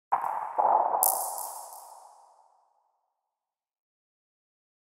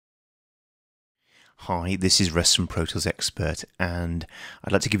Hi, this is Russ from Pro Tools Expert, and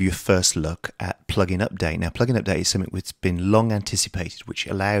I'd like to give you a first look at PluginUpdate. Now, PluginUpdate is something that's been long anticipated, which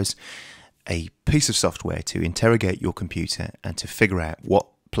allows a piece of software to interrogate your computer and to figure out what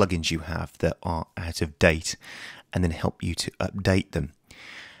plugins you have that are out of date, and then help you to update them.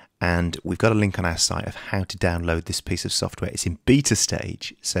 And we've got a link on our site of how to download this piece of software. It's in beta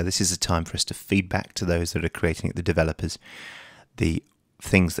stage, so this is a time for us to feedback to those that are creating it, the developers, the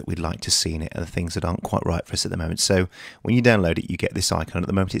things that we'd like to see in it and the things that aren't quite right for us at the moment. So when you download it, you get this icon. At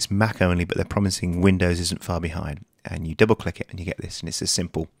the moment it's Mac only, but they're promising Windows isn't far behind. And you double click it and you get this, and it's a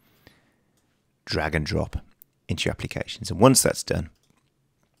simple drag and drop into your applications. And once that's done,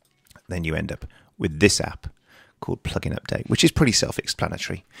 then you end up with this app called PluginUpdate, which is pretty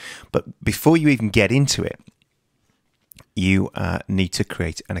self-explanatory. But before you even get into it, you need to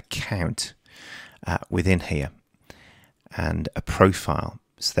create an account within here and a profile.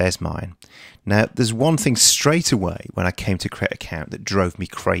 So there's mine. Now, there's one thing straight away when I came to create an account that drove me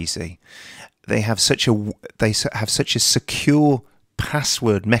crazy. They have such a secure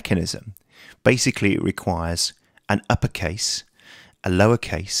password mechanism. Basically, it requires an uppercase, a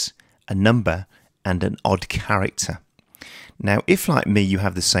lowercase, a number, and an odd character. Now, if like me, you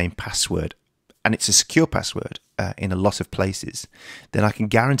have the same password and it's a secure password in a lot of places, then I can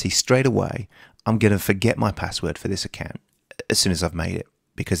guarantee straight away I'm going to forget my password for this account as soon as I've made it,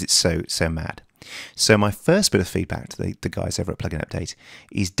 because it's so mad. So my first bit of feedback to the guys over at PluginUpdate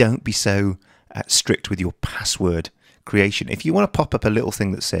is don't be so strict with your password creation. If you want to pop up a little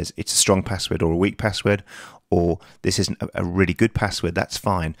thing that says it's a strong password or a weak password, or this isn't a really good password, that's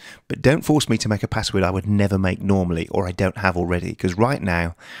fine. But don't force me to make a password I would never make normally, or I don't have already, because right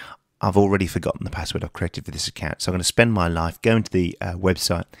now I've already forgotten the password I've created for this account. So I'm going to spend my life going to the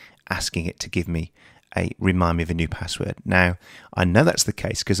website asking it to give me remind me of a new password. Now, I know that's the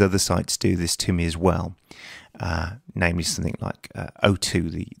case because other sites do this to me as well, namely something like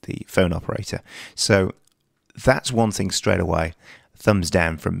O2, the phone operator. So that's one thing straight away, thumbs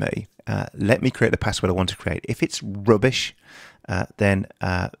down from me. Let me create the password I want to create. If it's rubbish, then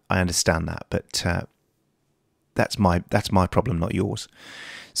I understand that, but that's my problem, not yours.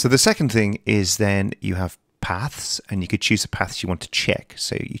 So the second thing is then you have paths, and you could choose the paths you want to check.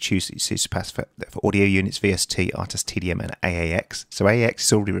 So you choose paths for audio units, VST, Artist, TDM, and AAX. So AAX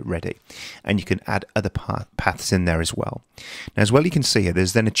is already ready, and you can add other paths in there as well. Now, as well, you can see here,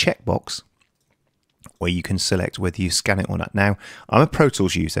 there's then a checkbox where you can select whether you scan it or not. Now, I'm a Pro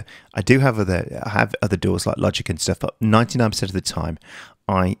Tools user. I have other doors like Logic and stuff, but 99% of the time,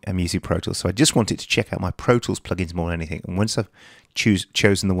 I am using Pro Tools. So I just wanted to check out my Pro Tools plugins more than anything. And once I've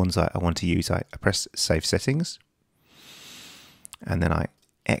chosen the ones I want to use, I press Save Settings, and then I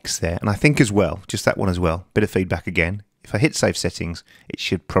X there. And I think as well, just that one as well, bit of feedback again. If I hit Save Settings, it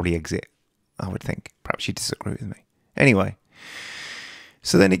should probably exit, I would think. Perhaps you disagree with me. Anyway,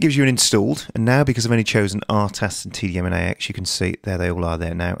 so then it gives you an installed, and now because I've only chosen Artist and TDM and AX, you can see there they all are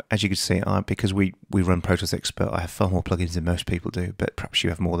there. Now, as you can see, because we run Pro Tools Expert, I have far more plugins than most people do, but perhaps you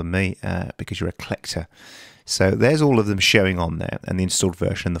have more than me because you're a collector. So there's all of them showing on there, and the installed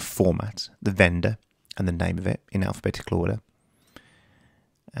version, the format, the vendor, and the name of it in alphabetical order.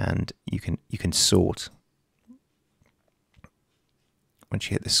 And you can sort. Once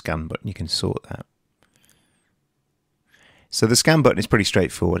you hit the scan button, you can sort that. So the scan button is pretty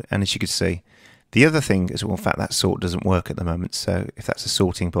straightforward, and as you can see, the other thing is, well, in fact, that sort doesn't work at the moment. So if that's a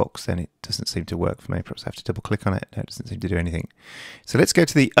sorting box, then it doesn't seem to work for me. Perhaps I have to double click on it. No, it doesn't seem to do anything. So let's go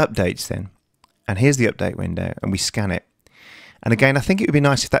to the updates then. And here's the update window, and we scan it. And again, I think it would be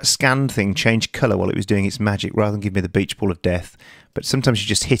nice if that scan thing changed colour while it was doing its magic, rather than give me the beach ball of death. But sometimes you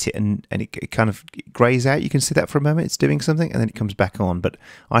just hit it and it kind of greys out. You can see that for a moment, it's doing something, and then it comes back on. But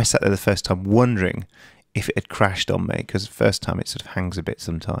I sat there the first time wondering if it had crashed on me, because the first time it sort of hangs a bit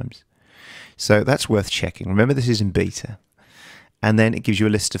sometimes. So that's worth checking. Remember, this is in beta. And then it gives you a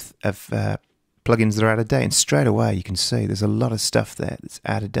list of plugins that are out of date. And straight away, you can see there's a lot of stuff there that's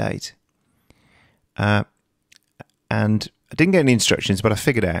out of date. And I didn't get any instructions, but I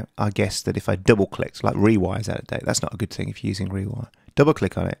figured out, I guess, that if I double-clicked, like Rewire's out of date, that's not a good thing if you're using Rewire.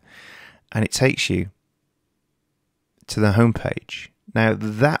 Double-click on it, and it takes you to the home page. Now,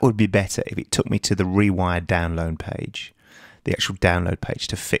 that would be better if it took me to the Rewire download page, the actual download page,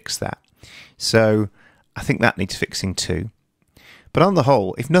 to fix that. So I think that needs fixing too. But on the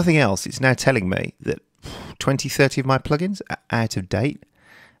whole, if nothing else, it's now telling me that 20, 30 of my plugins are out of date,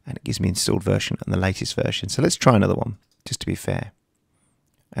 and it gives me installed version and the latest version. So let's try another one, just to be fair.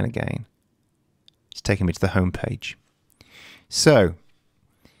 And again, it's taking me to the home page. So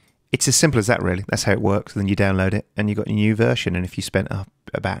it's as simple as that, really. That's how it works. Then you download it and you've got your new version. And if you spent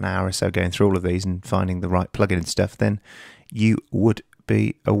about an hour or so going through all of these and finding the right plugin and stuff, then you would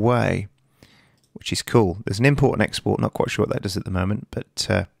be away, which is cool. There's an import and export. Not quite sure what that does at the moment,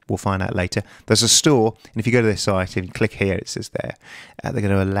 but we'll find out later. There's a store, and if you go to their site and click here, it says there, they're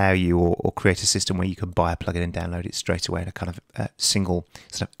going to allow you or create a system where you can buy a plugin and download it straight away in a kind of single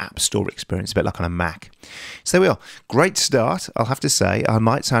sort of app store experience, a bit like on a Mac. So there we are. Great start, I'll have to say. I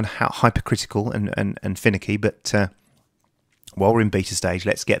might sound hypercritical and finicky, but while we're in beta stage,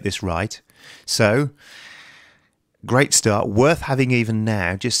 let's get this right. So, great start, worth having even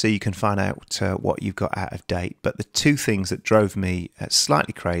now, just so you can find out what you've got out of date. But the two things that drove me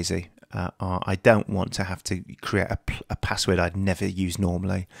slightly crazy are I don't want to have to create a password I'd never use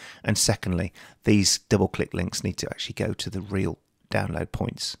normally. And secondly, these double-click links need to actually go to the real download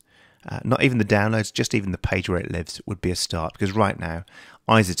points. Not even the downloads, just even the page where it lives would be a start. Because right now,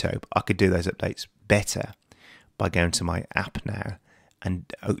 iZotope, I could do those updates better by going to my app now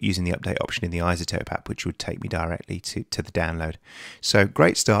and using the update option in the iZotope app, which would take me directly to the download. So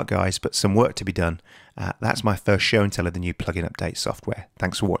great start, guys, but some work to be done. That's my first show and tell of the new plugin update software.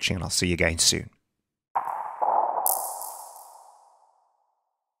 Thanks for watching, and I'll see you again soon.